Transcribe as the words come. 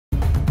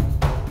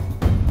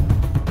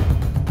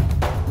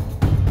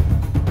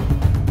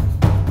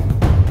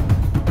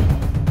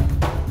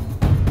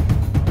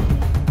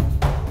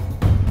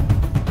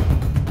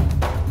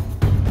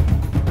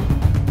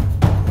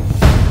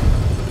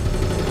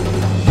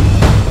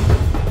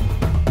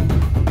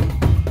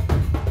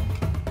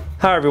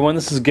Hi everyone,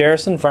 this is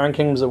Garrison, Fire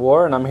Kingdoms at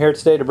War, and I'm here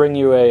today to bring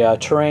you a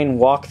terrain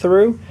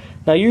walkthrough.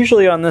 Now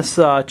usually on this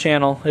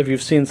channel, if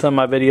you've seen some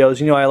of my videos,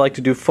 you know I like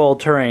to do full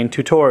terrain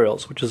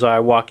tutorials, which is how I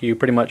walk you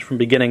pretty much from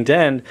beginning to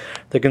end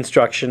the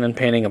construction and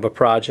painting of a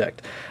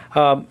project.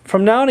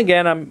 From now and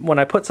again, when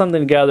I put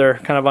something together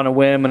kind of on a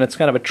whim and it's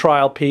kind of a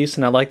trial piece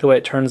and I like the way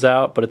it turns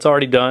out, but it's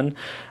already done,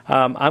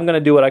 I'm going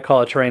to do what I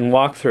call a terrain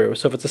walkthrough.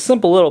 So if it's a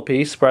simple little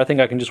piece where I think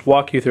I can just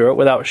walk you through it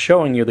without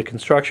showing you the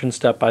construction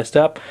step by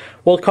step,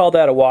 we'll call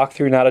that a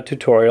walkthrough, not a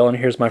tutorial, and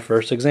here's my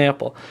first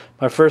example.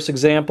 My first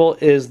example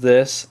is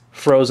this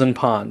frozen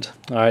pond.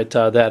 Alright,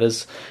 that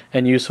is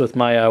in use with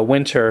my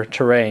winter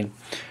terrain.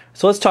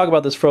 So let's talk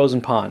about this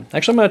frozen pond.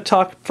 Actually, I'm going to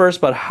talk first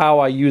about how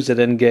I use it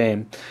in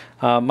game.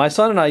 My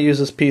son and I use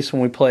this piece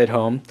when we play at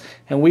home,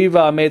 and we've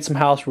made some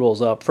house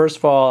rules up. First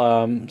of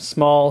all,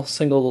 small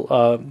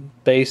single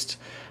based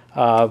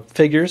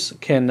figures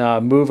can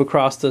move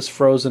across this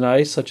frozen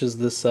ice, such as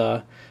this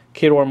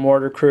Kid-War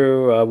Mortar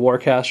Crew,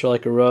 Warcaster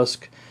like a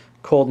Rusk,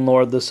 Cold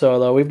Lord the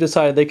Solo. We've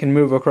decided they can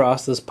move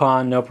across this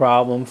pond, no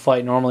problem,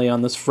 fight normally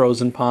on this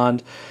frozen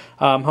pond.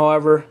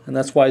 However, and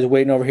that's why he's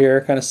waiting over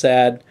here, kind of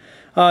sad,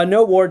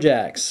 no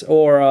Warjacks,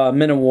 or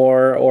Men of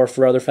War, or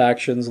for other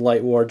factions,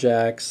 light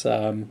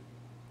Warjacks,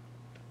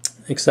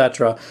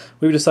 etc.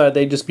 We've decided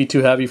they'd just be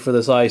too heavy for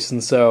this ice,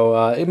 and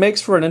so it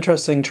makes for an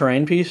interesting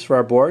terrain piece for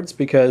our boards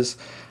because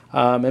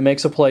it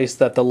makes a place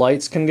that the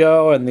lights can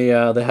go and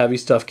the heavy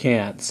stuff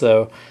can't.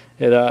 So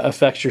it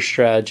affects your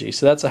strategy.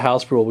 So that's a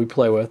house rule we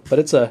play with, but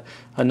it's a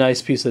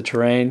nice piece of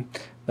terrain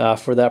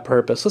for that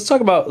purpose. Let's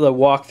talk about the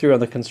walkthrough on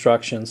the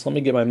construction. So let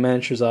me get my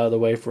miniatures out of the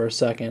way for a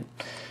second.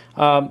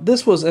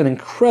 This was an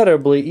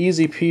incredibly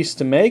easy piece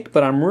to make,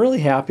 but I'm really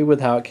happy with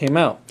how it came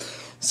out.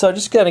 So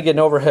just kind of get an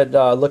overhead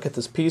look at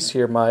this piece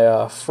here,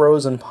 my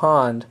frozen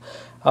pond.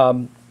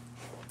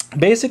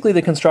 Basically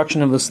the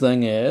construction of this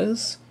thing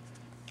is,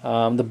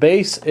 the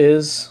base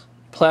is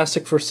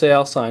plastic for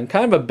sale sign,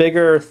 kind of a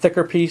bigger,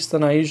 thicker piece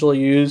than I usually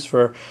use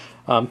for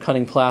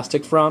cutting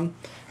plastic from.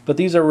 But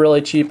these are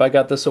really cheap. I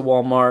got this at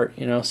Walmart,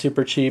 you know,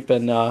 super cheap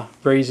and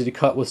very easy to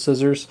cut with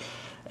scissors.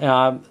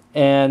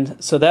 And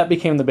so that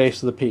became the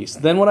base of the piece.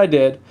 Then what I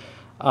did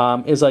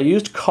is I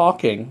used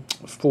caulking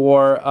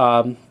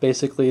for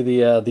basically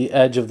the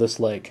edge of this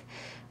lake.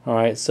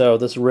 Alright, so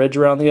this ridge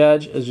around the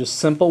edge is just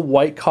simple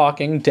white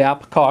caulking,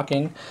 DAP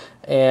caulking,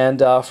 and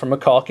from a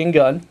caulking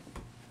gun.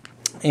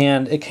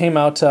 And it came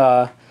out,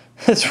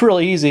 it's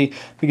really easy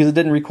because it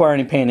didn't require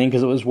any painting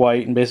because it was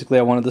white, and basically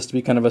I wanted this to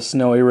be kind of a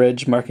snowy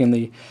ridge marking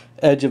the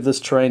edge of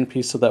this terrain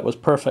piece, so that was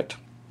perfect.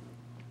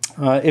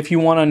 If you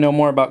want to know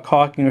more about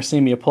caulking or see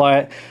me apply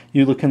it,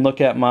 you can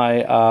look at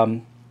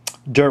my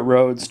Dirt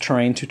Roads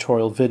terrain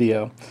tutorial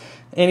video.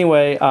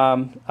 Anyway,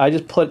 I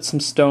just put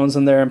some stones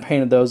in there and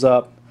painted those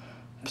up.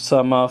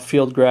 Some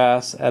field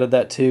grass, added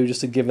that too,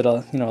 just to give it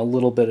a a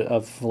little bit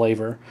of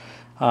flavor.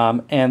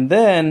 And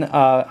then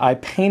I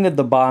painted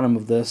the bottom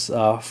of this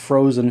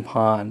frozen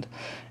pond.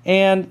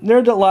 And there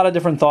are a lot of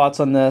different thoughts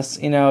on this.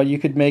 You know, you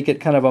could make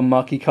it kind of a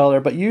mucky color,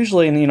 but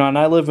usually, and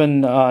I live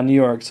in New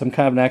York, so I'm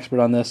kind of an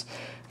expert on this.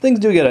 Things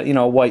do get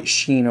a white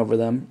sheen over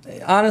them.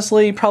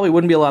 Honestly, probably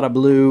wouldn't be a lot of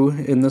blue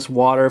in this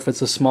water if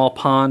it's a small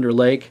pond or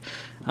lake.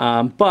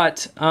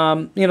 But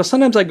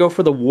sometimes I go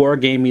for the war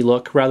gamey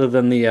look rather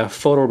than the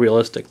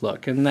photorealistic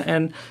look,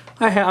 and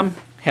I'm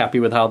happy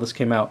with how this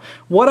came out.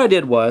 What I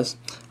did was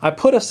I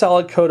put a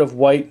solid coat of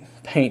white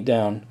paint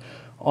down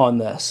on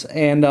this,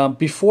 and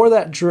before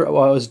that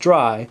was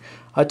dry,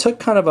 I took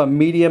kind of a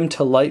medium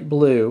to light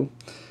blue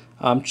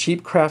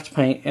cheap craft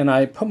paint, and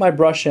I put my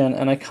brush in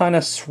and I kind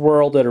of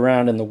swirled it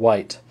around in the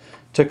white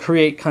to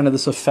create kind of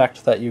this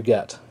effect that you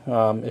get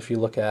if you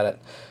look at it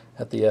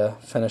at the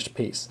finished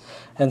piece.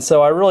 And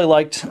so I really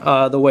liked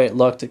the way it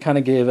looked. It kind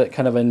of gave it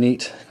kind of a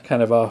neat,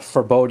 kind of a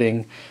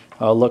foreboding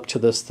look to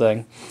this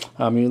thing.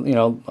 I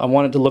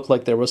wanted to look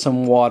like there was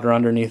some water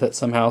underneath it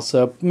somehow,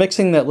 so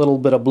mixing that little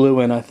bit of blue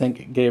in, I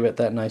think, gave it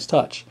that nice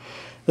touch.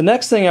 The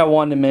next thing I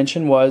wanted to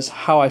mention was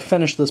how I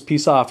finished this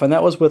piece off, and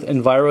that was with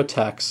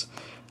Envirotex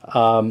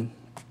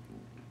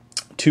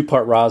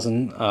two-part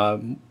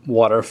rosin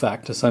water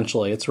effect.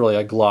 Essentially, it's really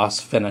a gloss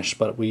finish,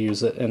 but we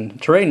use it in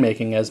terrain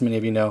making, as many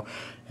of you know,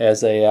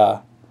 as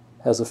a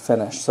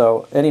finish.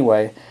 So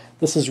anyway,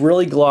 this is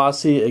really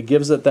glossy. It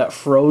gives it that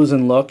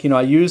frozen look.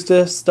 I use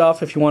this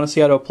stuff. If you want to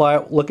see how to apply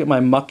it, look at my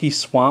Mucky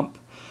Swamp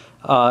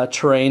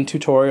terrain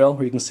tutorial,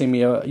 where you can see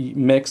me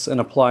mix and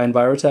apply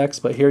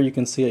Envirotex. But here you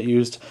can see it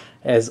used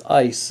as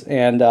ice,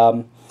 and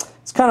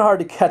it's kind of hard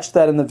to catch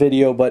that in the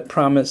video, but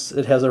promise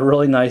it has a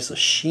really nice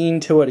sheen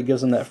to it. It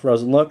gives them that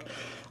frozen look.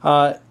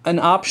 An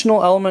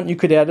optional element you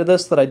could add to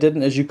this that I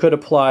didn't is you could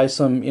apply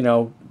some,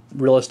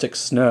 realistic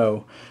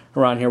snow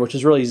around here, which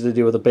is really easy to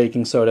do with a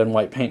baking soda and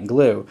white paint and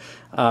glue,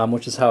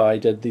 which is how I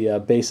did the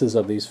bases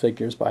of these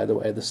figures, by the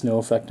way, the snow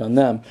effect on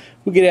them.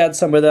 We could add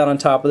some of that on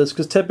top of this,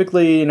 because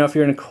typically, if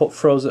you're in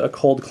a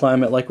cold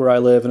climate like where I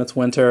live and it's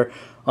winter,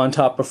 on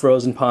top of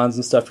frozen ponds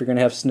and stuff, you're going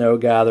to have snow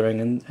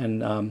gathering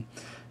and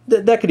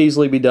that could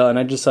easily be done.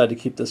 I decided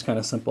to keep this kind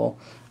of simple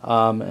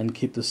and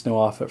keep the snow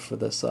off it for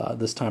this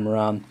this time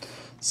around.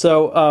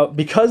 So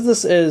because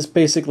this is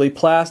basically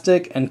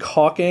plastic and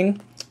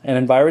caulking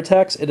and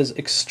Envirotex, it is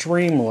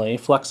extremely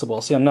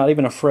flexible. See, I'm not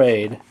even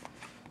afraid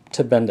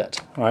to bend it.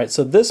 All right,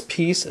 so this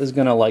piece is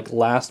going to like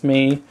last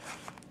me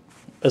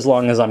as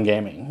long as I'm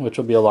gaming, which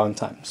will be a long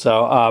time.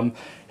 So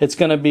it's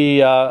going to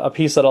be a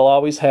piece that I'll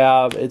always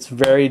have. It's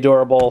very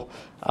durable.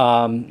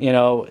 You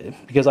know,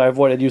 because I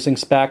avoided using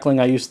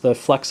spackling, I used the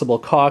flexible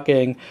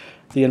caulking,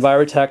 the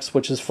Envirotex,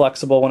 which is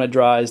flexible when it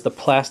dries, the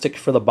plastic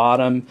for the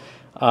bottom.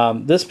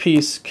 This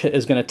piece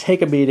is going to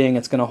take a beating,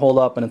 it's going to hold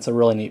up, and it's a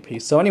really neat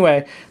piece. So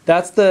anyway,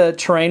 that's the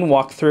terrain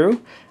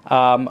walkthrough.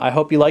 I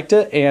hope you liked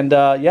it, and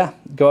yeah,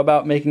 go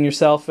about making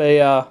yourself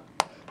a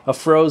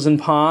frozen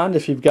pond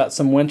if you've got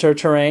some winter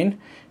terrain,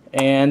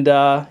 and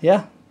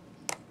yeah,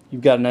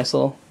 you've got a nice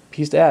little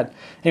piece to add.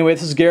 Anyway,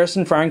 this is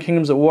Garrison for Iron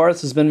Kingdoms at War.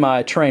 This has been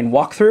my terrain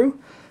walkthrough.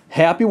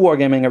 Happy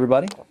wargaming,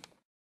 everybody.